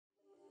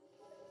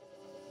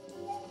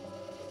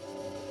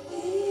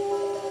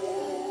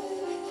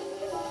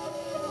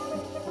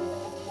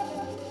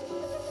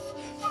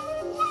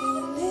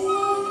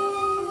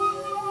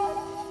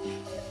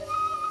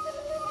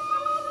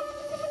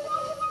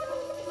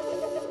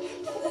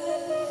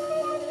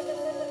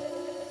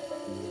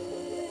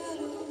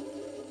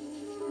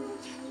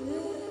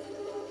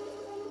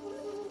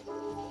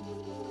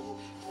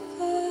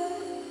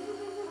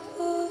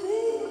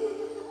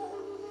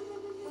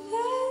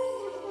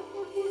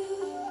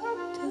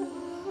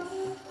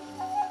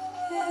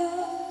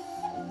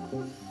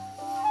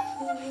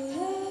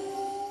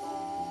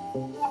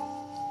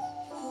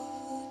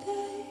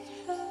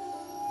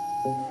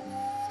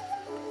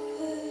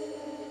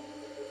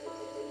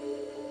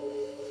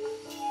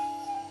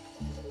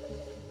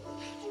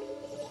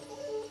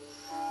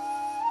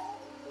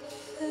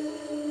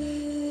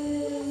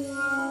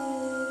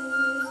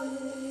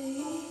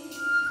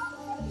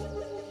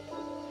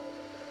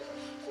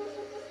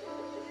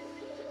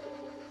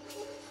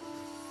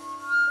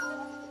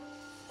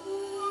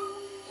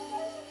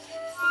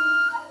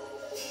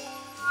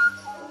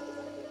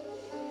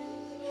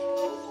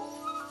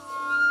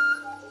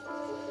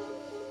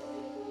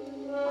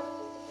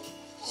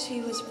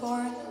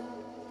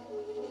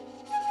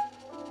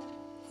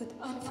with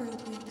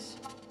unfurled wings.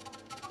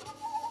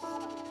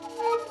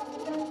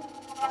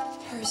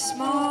 Her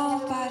small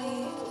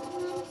body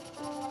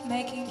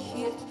making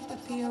him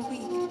appear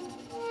weak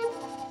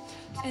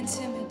and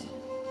timid.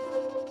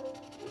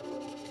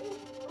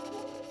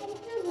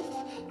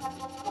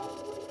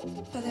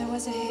 But there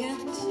was a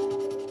hint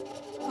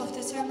of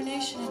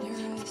determination in her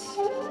eyes,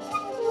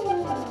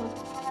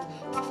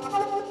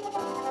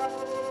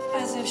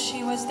 as if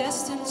she was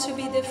destined to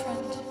be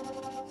different.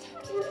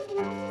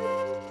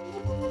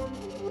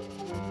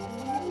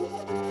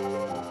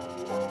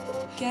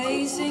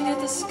 Gazing at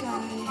the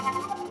sky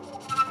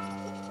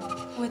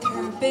with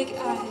her big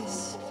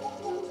eyes,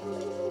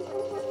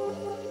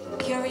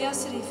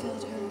 curiosity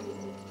filled her.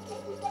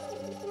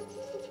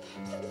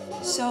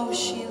 So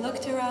she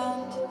looked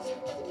around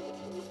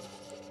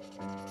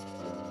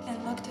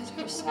and looked at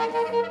herself.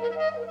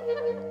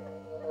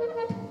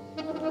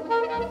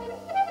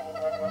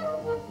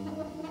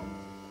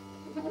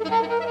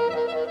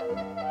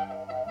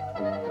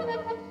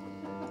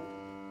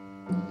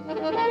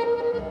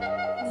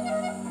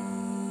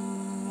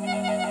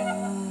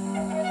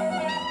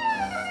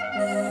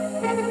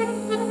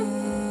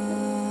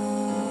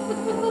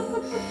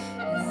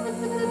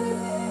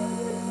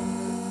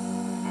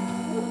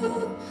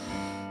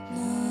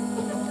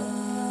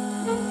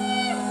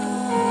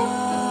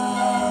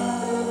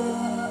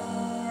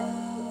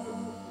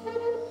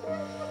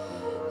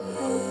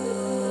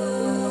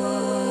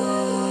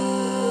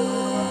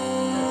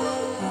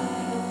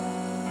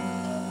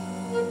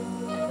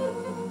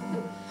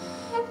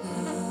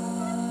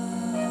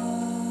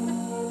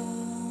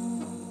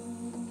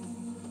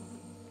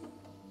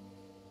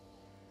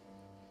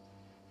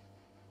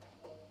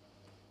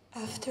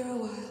 After a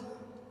while,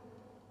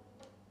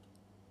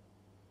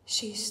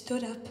 she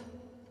stood up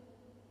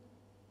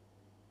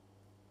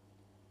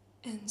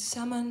and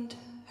summoned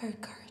her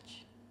courage.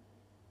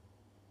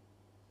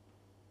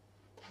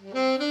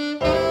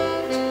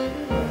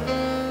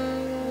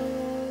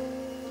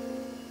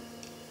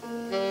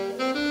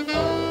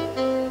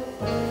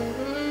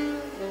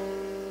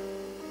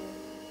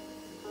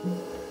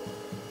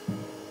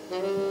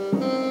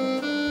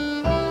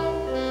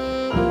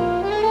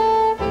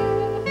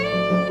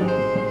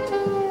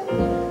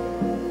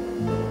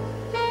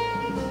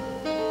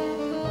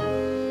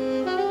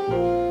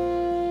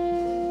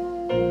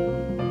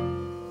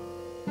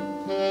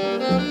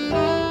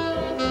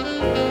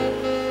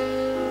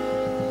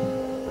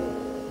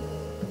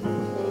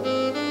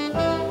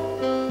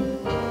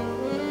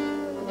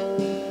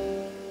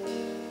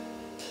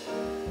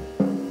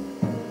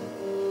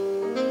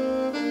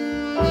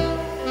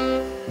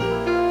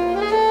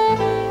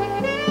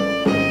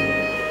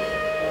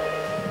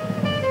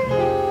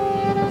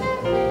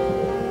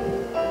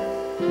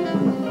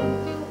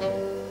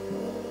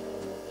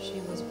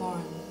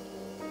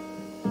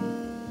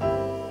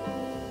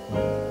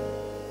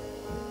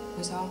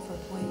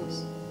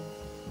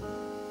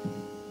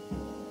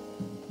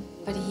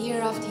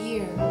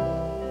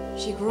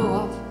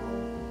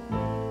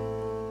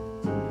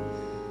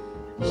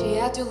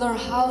 To learn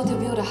how to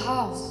build a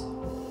house,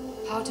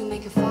 how to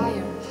make a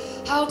fire,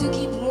 how to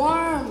keep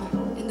warm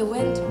in the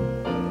winter.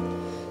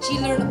 She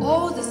learned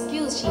all the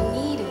skills she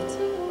needed,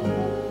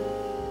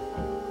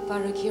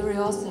 but her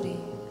curiosity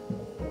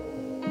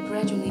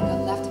gradually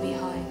got left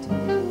behind.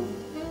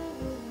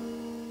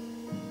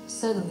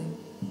 Suddenly,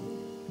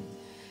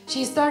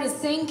 she started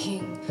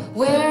thinking,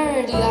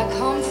 where did I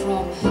come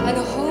from and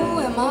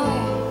who am I?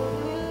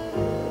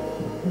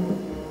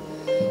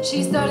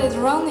 She started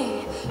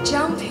running,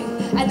 jumping,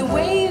 and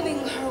waving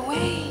her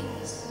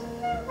wings.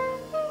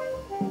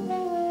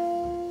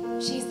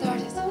 She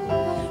started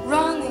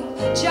running,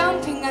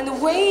 jumping,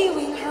 and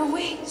waving her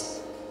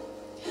wings.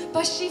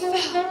 But she fell.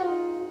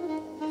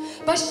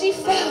 But she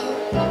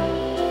fell.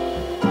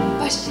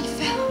 But she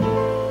fell.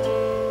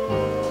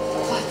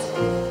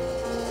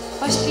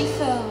 But she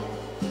fell.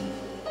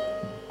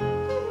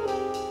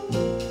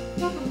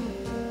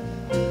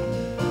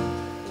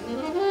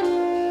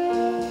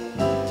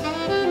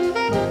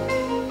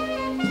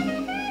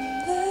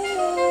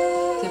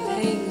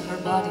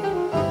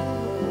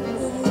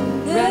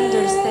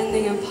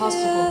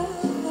 Impossible.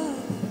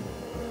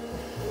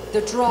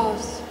 The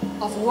drops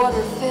of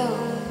water fell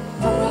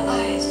from her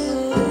eyes.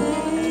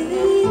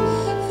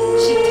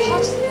 She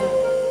touched them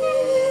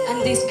and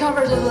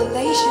discovered the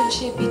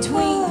relationship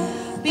between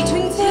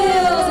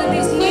tears and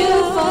this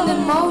newfound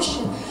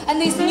emotion,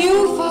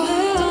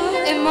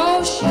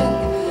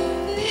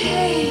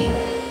 pain.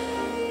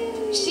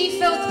 She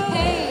felt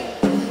pain.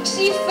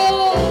 She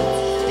felt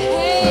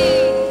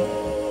pain.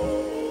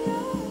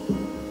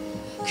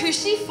 Could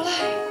she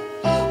fly?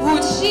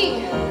 Would she?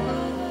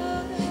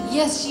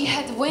 Yes, she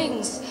had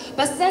wings,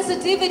 but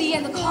sensitivity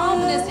and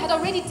calmness had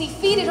already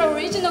defeated her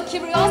original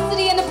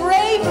curiosity and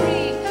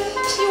bravery.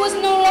 She was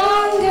no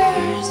longer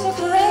so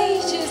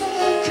courageous.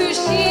 Could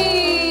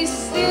she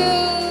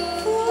still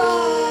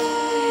fly?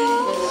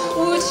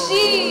 Would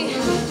she?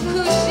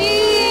 Could she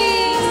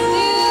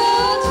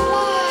still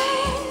fly?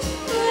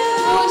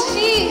 Would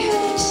she?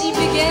 She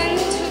began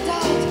to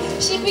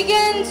doubt. She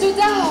began to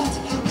doubt.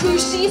 Could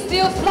she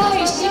still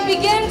fly? She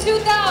began to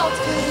doubt.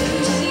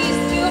 Could she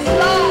still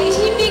fly?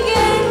 She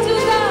began to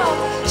doubt.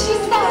 She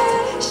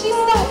stopped. She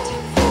stopped.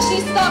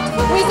 She stopped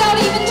without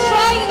even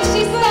trying.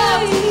 She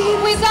stopped.